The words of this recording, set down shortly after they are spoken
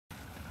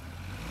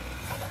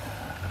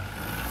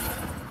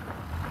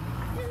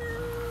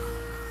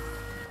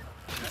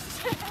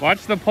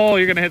Watch the pole,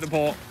 you're gonna hit the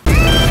pole.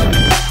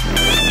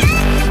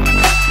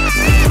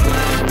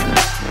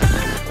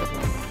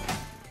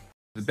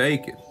 The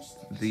bacon,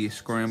 the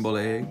scrambled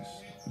eggs,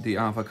 the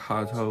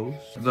avocados,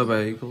 the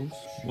bagels.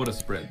 What a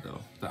spread though.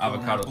 The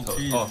avocado toast.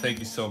 Oh, thank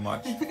you so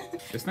much.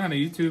 It's not a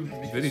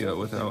YouTube video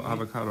without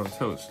avocado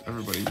toast.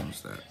 Everybody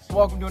knows that.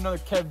 Welcome to another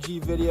Kev G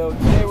video.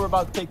 Today we're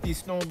about to take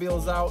these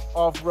snowmobiles out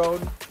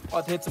off-road.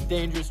 About to hit some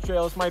dangerous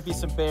trails. Might be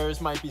some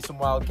bears, might be some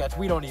wildcats.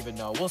 We don't even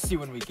know. We'll see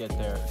when we get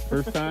there.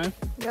 First time?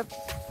 Yep.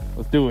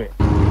 Let's do it.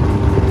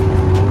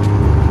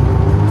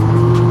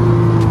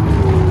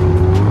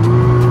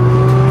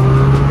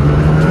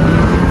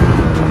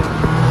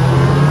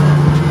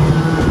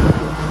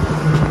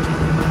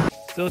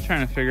 Still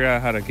trying to figure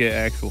out how to get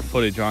actual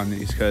footage on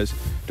these because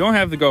don't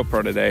have the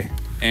GoPro today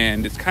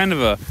and it's kind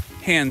of a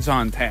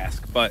hands-on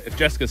task. But if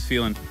Jessica's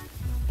feeling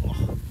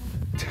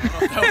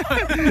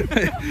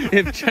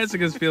if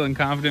Jessica's feeling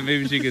confident,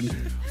 maybe she can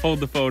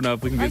hold the phone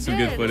up. We can get some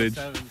good footage.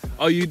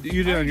 Oh, you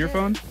did it on your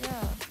phone?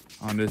 Yeah.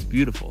 On this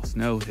beautiful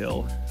snow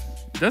hill.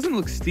 It doesn't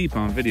look steep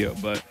on video,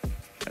 but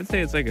I'd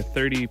say it's like a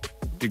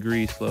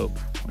 30-degree slope.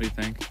 What do you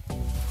think?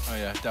 Oh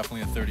yeah,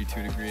 definitely a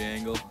 32-degree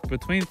angle.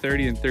 Between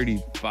 30 and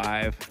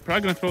 35.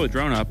 Probably gonna throw a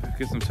drone up,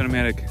 get some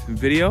cinematic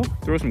video,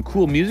 throw some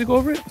cool music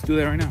over it. Let's do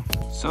that right now.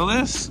 So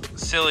this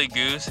silly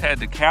goose had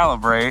to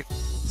calibrate.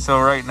 So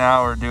right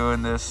now we're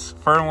doing this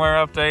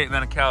firmware update and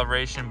then a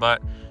calibration,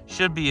 but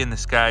should be in the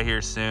sky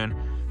here soon.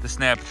 The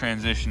snap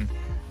transition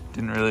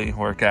didn't really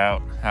work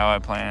out how I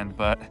planned,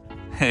 but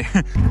hey.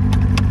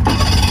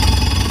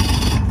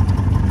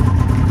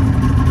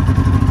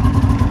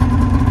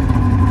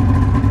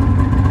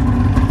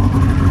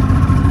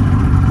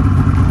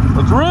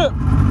 Let's rip!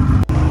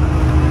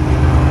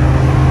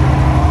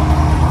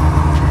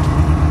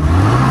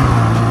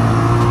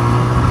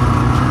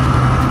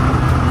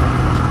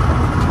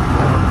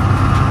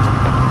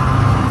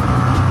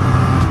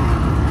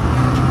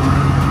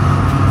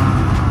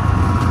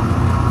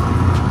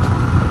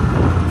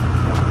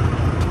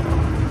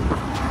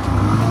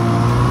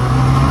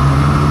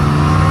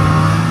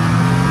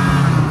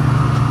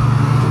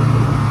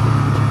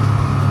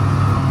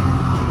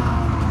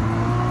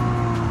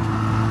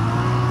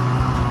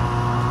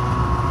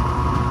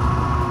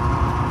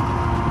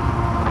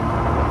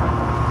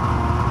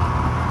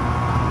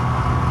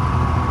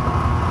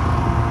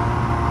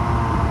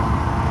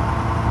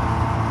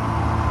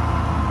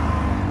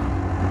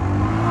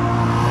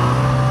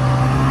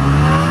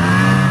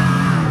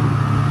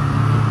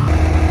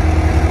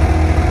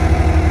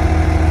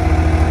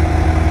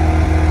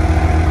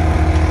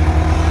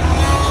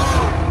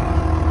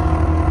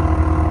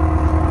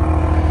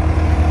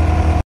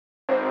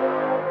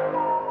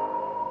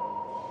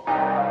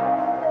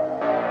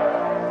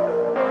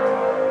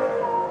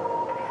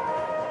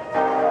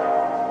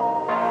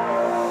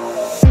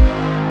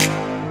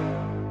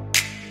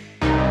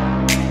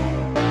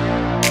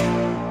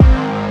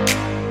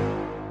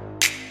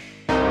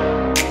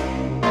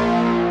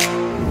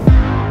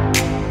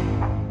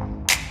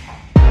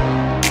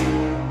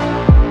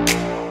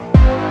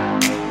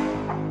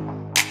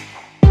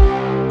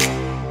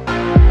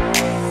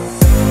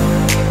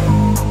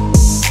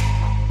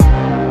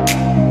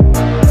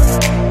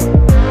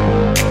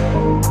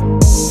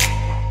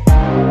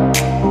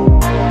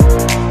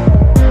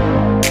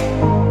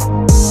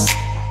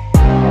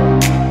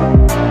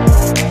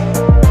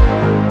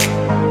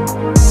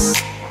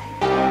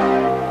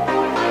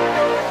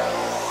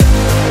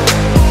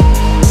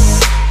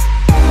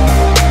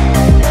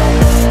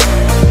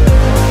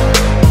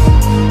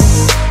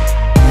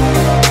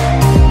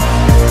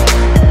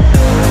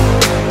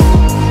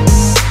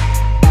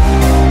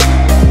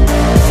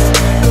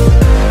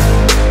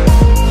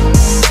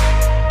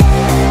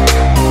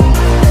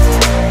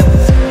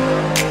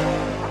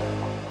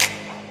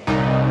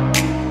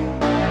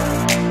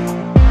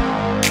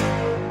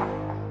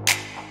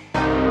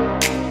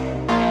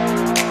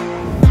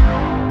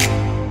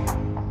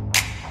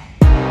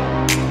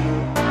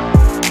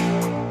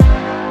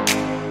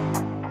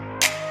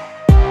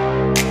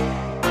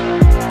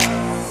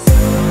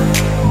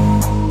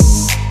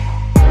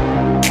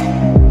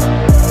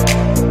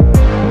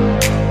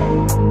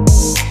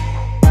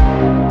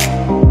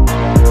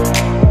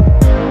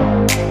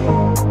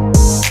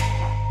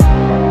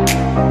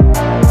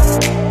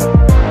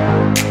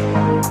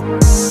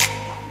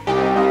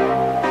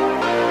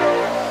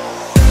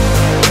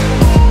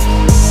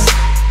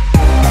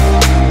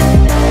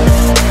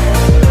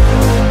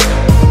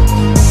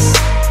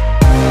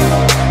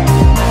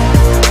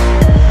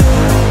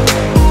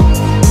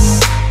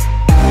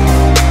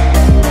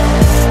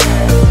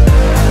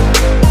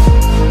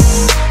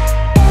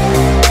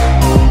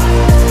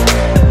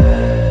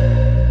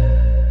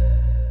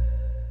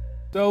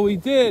 So we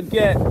did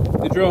get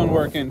the drone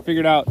working,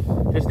 figured out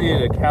just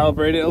needed to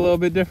calibrate it a little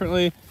bit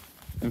differently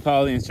and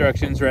follow the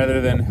instructions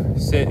rather than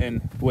sit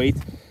and wait.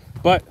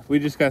 But we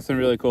just got some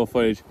really cool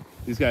footage.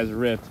 These guys are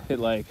ripped, hit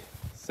like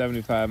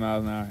 75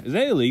 miles an hour. Is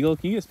that illegal?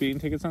 Can you get speeding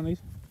tickets on these?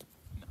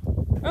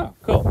 Oh,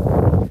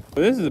 cool.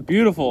 But this is a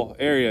beautiful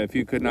area if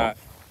you could not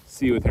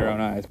see with your own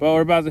eyes. But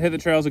we're about to hit the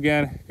trails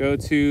again, go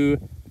to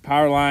the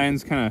power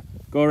lines, kind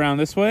of go around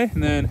this way,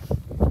 and then,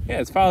 yeah,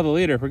 let's follow the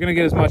leader. We're gonna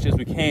get as much as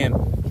we can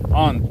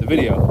on the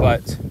video,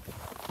 but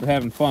we're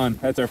having fun.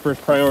 That's our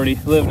first priority,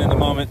 living in the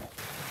moment.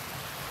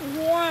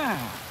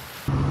 Wow.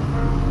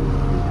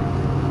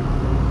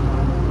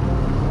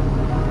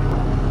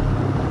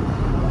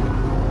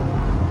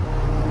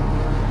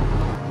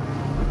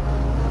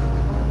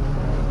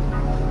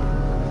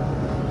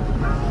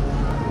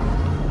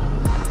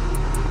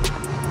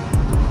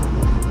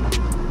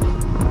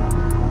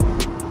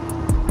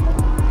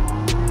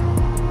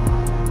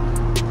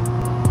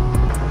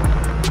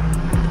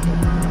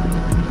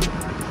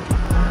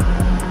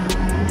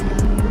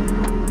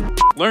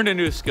 Learned a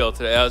new skill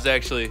today. That was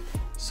actually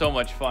so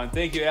much fun.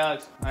 Thank you,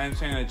 Alex. I am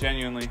saying that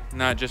genuinely,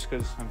 not just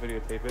because I'm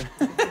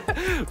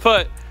videotaping.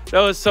 But that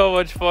was so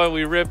much fun.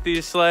 We ripped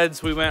these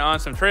sleds. We went on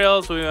some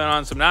trails. We went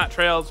on some not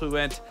trails. We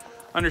went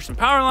under some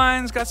power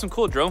lines. Got some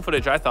cool drone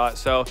footage, I thought.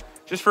 So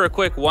just for a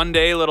quick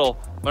one-day little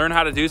learn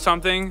how to do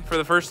something for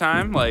the first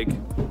time, like,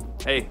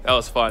 hey, that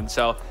was fun.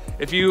 So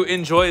if you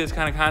enjoy this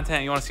kind of content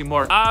and you want to see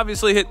more,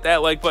 obviously hit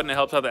that like button. It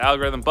helps out the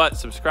algorithm. But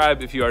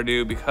subscribe if you are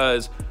new,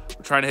 because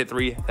we're trying to hit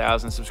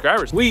 3,000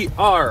 subscribers. We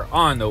are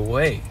on the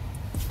way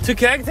to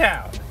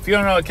Kegtown. If you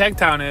don't know what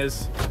Kegtown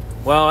is,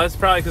 well, that's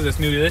probably because it's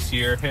new this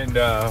year. And,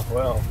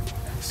 well,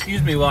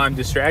 excuse me while I'm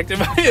distracted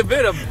by a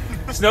bit of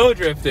snow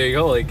drifting.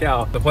 Holy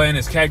cow. The plan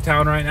is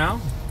Kegtown right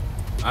now.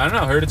 I don't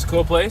know, heard it's a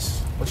cool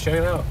place. Let's check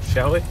it out,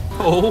 shall we?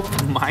 Oh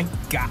my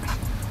gosh.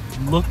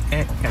 Look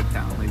at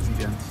Kegtown, ladies and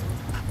gents.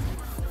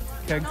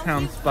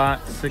 Kegtown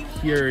spot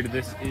secured.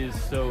 This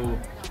is so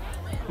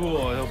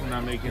cool. I hope I'm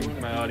not making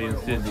my audience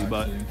dizzy,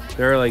 but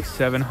there are like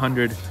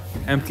 700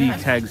 empty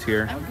kegs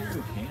here.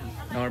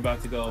 Now we're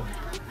about to go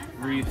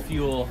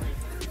refuel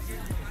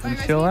and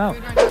chill out.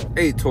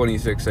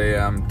 8:26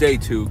 a.m. day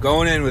 2,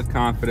 going in with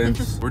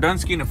confidence. We're done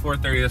skiing at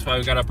 4:30. That's why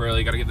we got up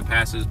early. Got to get the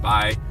passes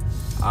by,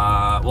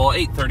 well,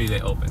 8:30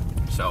 they open.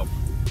 So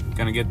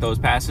gonna get those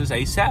passes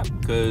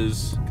ASAP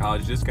because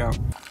college discount.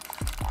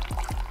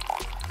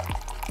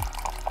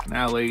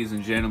 Now, ladies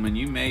and gentlemen,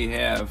 you may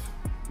have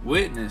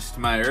witnessed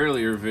my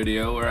earlier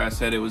video where I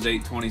said it was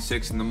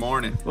 8:26 in the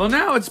morning. Well,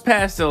 now it's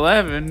past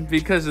 11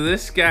 because of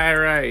this guy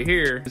right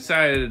here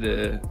decided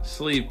to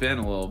sleep in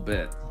a little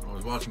bit. I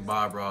was watching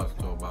Bob Ross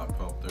until about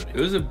 12:30. It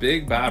was a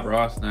big Bob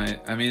Ross night.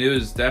 I mean, it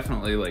was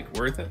definitely like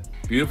worth it.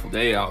 Beautiful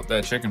day out.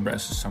 That chicken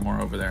breast is somewhere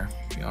over there.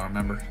 Y'all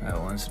remember that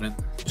little incident?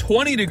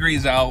 20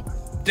 degrees out,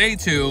 day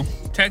 2,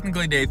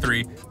 technically day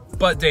 3,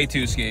 but day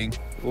 2 skiing.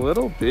 A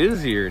little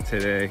busier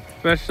today,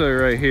 especially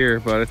right here,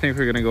 but I think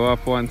we're gonna go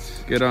up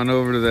once, get on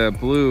over to that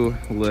blue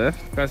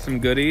lift. Got some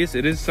goodies.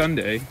 It is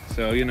Sunday,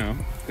 so you know,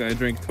 gotta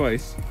drink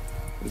twice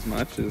as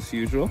much as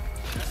usual.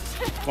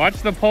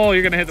 Watch the pole,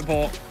 you're gonna hit the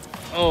pole.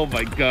 Oh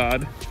my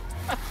God.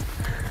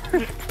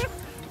 Did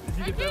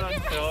you get that on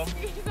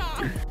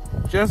film?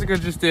 Jessica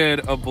just did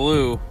a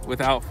blue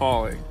without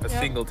falling a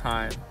single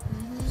time.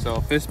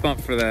 So fist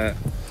bump for that,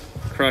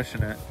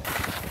 crushing it.